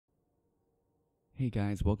Hey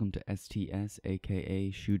guys, welcome to STS,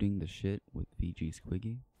 aka Shooting the Shit with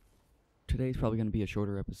VGSquiggy. Today's probably going to be a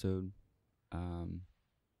shorter episode,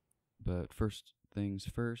 but first things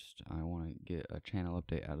first, I want to get a channel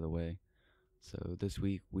update out of the way. So this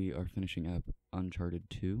week we are finishing up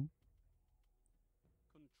Uncharted 2.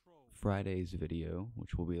 Friday's video,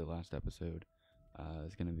 which will be the last episode,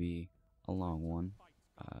 is going to be a long one.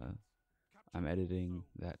 I'm editing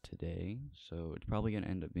that today, so it's probably going to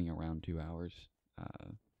end up being around 2 hours.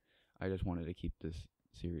 I just wanted to keep this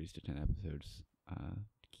series to 10 episodes, to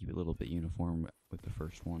keep it a little bit uniform with the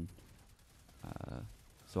first one.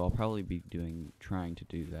 So I'll probably be trying to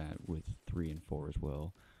do that with 3 and 4 as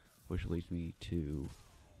well, which leads me to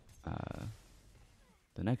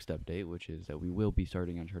the next update, which is that we will be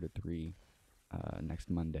starting Uncharted 3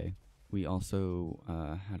 next Monday. We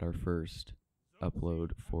also had our first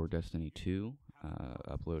upload for Destiny 2,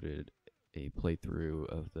 uploaded a playthrough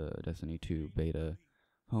of the Destiny 2 beta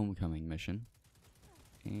homecoming mission,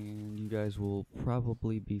 and you guys will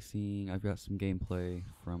probably be seeing, I've got some gameplay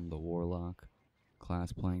from the Warlock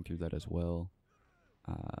class playing through that as well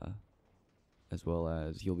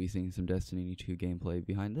as you'll be seeing some Destiny 2 gameplay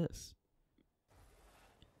behind this.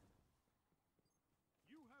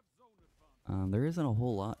 There isn't a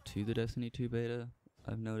whole lot to the Destiny 2 beta,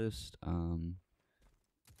 I've noticed.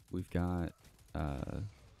 We've got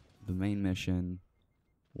the main mission,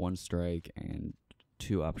 1 strike, and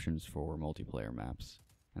 2 options for multiplayer maps,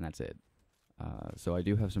 and that's it. So I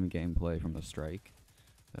do have some gameplay from the strike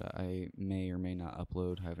that I may or may not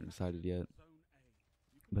upload. I haven't decided yet,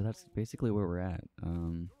 but that's basically where we're at.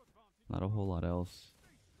 Not a whole lot else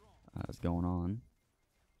is going on.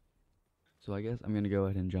 So I guess I'm going to go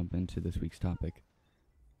ahead and jump into this week's topic.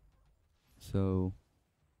 So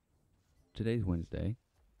today's Wednesday,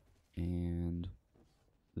 and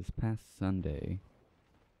this past Sunday,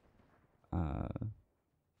 for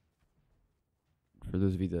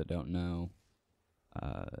those of you that don't know,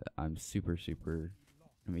 I'm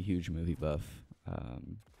a huge movie buff,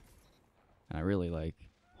 and I really like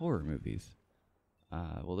horror movies.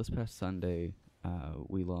 Well, this past Sunday,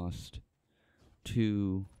 we lost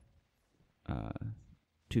two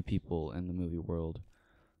people in the movie world.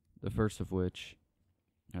 The first I'm going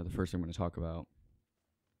to talk about,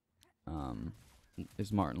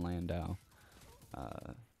 is Martin Landau,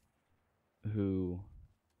 who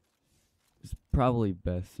is probably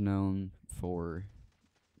best known for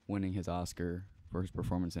winning his Oscar for his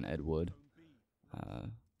performance in Ed Wood,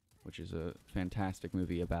 which is a fantastic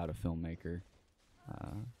movie about a filmmaker.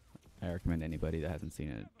 I recommend anybody that hasn't seen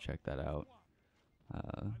it, check that out.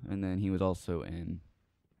 And then he was also in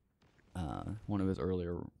one of his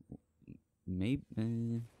earlier, I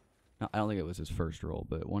don't think it was his first role,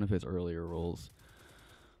 but one of his earlier roles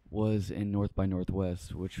was in North by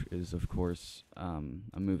Northwest, which is, of course,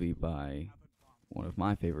 a movie by one of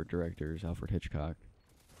my favorite directors, Alfred Hitchcock.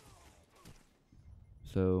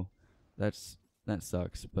 So that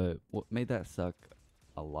sucks, but what made that suck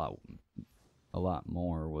a lot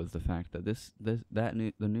more was the fact that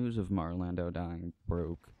the news of Martin Landau dying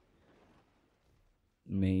broke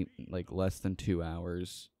less than 2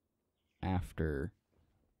 hours after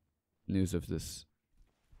news of this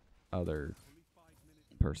other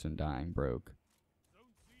person dying broke.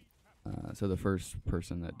 So the first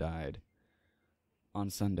person that died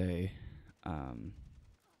on Sunday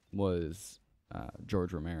was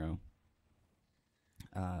George Romero.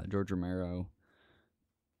 George Romero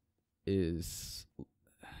is,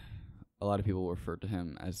 a lot of people refer to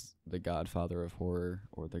him as the godfather of horror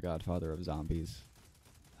or the godfather of zombies.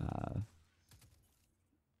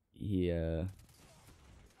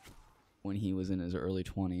 When he was in his early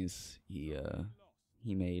 20s,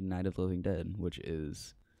 he made Night of the Living Dead, which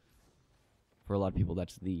is, for a lot of people,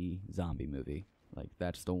 that's the zombie movie. Like,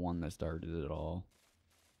 that's the one that started it all.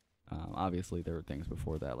 Obviously, there were things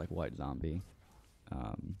before that, like White Zombie.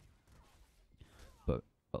 But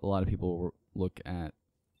a lot of people look at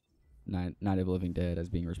Night of the Living Dead as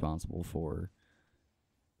being responsible for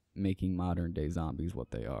making modern-day zombies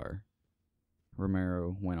what they are.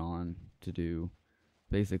 Romero went on to do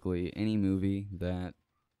basically any movie that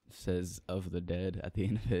says "of the dead" at the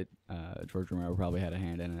end of it. George Romero probably had a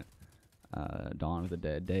hand in it. Dawn of the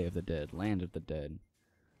Dead, Day of the Dead, Land of the Dead,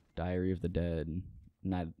 Diary of the Dead,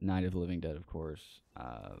 Night of the Living Dead, of course.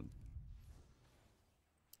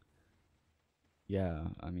 Yeah,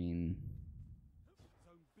 I mean,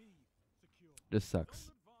 this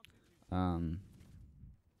sucks.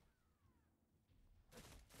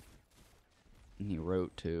 He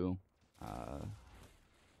wrote too.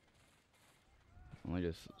 Let me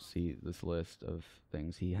just see this list of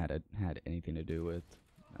things he had anything to do with.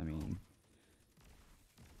 I mean,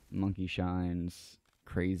 Monkey Shines,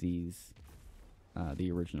 Crazies,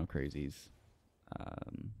 the original Crazies.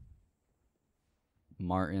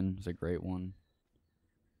 Martin is a great one.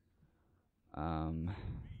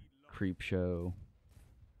 Creep Show.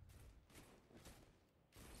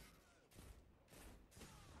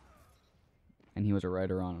 And he was a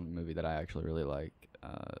writer on a movie that I actually really like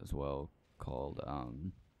as well, called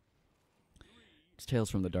it's Tales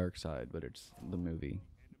from the Dark Side, but it's the movie.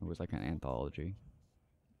 It was like an anthology.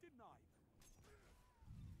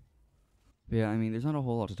 But yeah, I mean, there's not a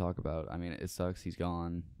whole lot to talk about. I mean, it sucks he's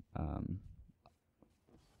gone.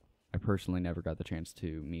 I personally never got the chance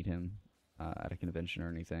to meet him at a convention or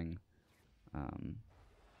anything.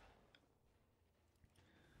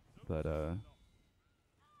 But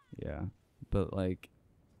yeah. But like,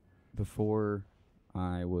 before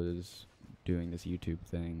I was doing this YouTube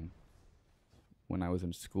thing, when I was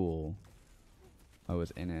in school, I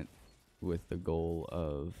was in it with the goal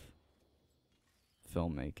of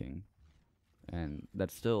filmmaking. And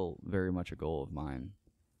that's still very much a goal of mine.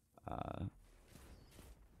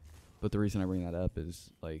 But the reason I bring that up is,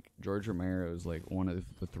 like, George Romero is, like, one of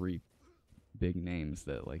the 3 big names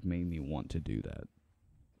that, like, made me want to do that.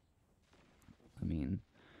 I mean,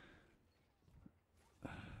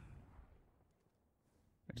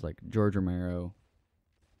 it's like George Romero,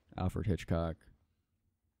 Alfred Hitchcock,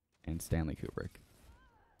 and Stanley Kubrick.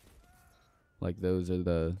 Like, those are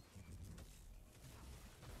the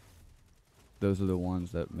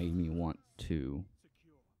ones that made me want to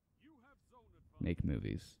make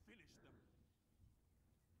movies.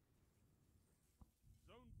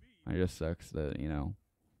 It just sucks that, you know,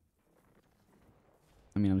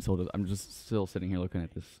 I mean, I'm just still sitting here looking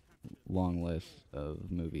at this long list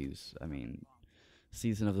of movies. I mean,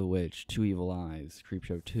 Season of the Witch, Two Evil Eyes,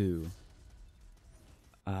 Creepshow 2.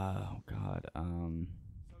 Oh God.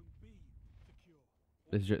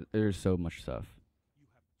 There's so much stuff.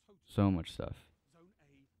 So much stuff.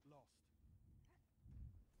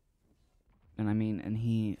 And I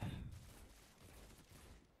mean,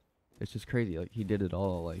 it's just crazy. Like, he did it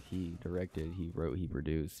all. Like, he directed, he wrote, he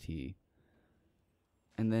produced,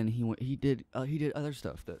 and then he did other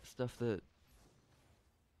stuff that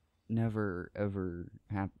never ever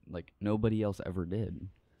happened. Like, nobody else ever did.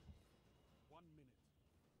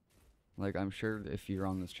 Like, I'm sure if you're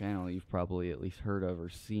on this channel, you've probably at least heard of or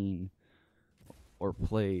seen or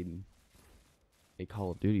played a Call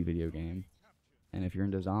of Duty video game. And if you're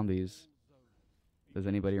into zombies, does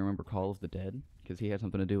anybody remember Call of the Dead? Because he had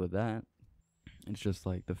something to do with that. It's just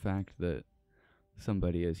like the fact that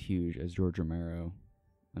somebody as huge as George Romero,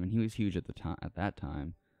 I mean, he was huge at that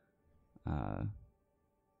time,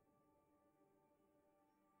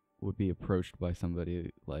 would be approached by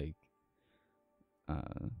somebody like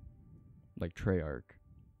Treyarch,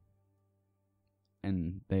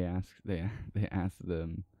 and they asked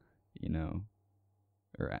them, you know,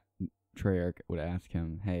 or Treyarch would ask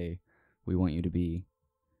him, "Hey, we want you to be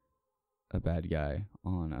a bad guy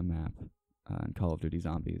on a map in Call of Duty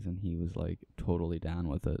Zombies," and he was like totally down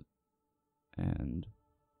with it. And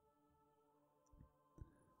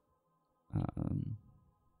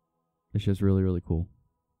it's just really, really cool.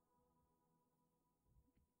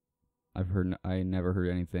 I never heard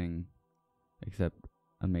anything except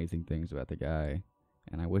amazing things about the guy,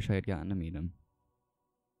 and I wish I had gotten to meet him.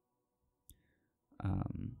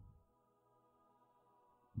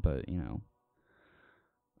 But, you know,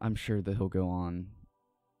 I'm sure that he'll go on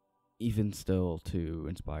even still to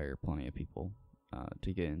inspire plenty of people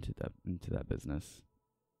to get into that business,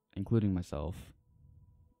 including myself.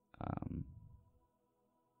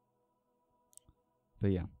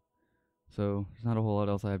 But yeah, so there's not a whole lot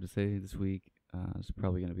else I have to say this week. It's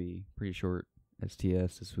probably going to be pretty short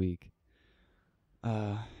STS this week.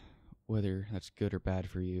 Whether that's good or bad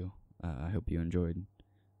for you, I hope you enjoyed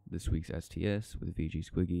this week's STS with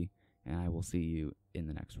VGSquiggy, and I will see you in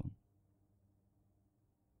the next one.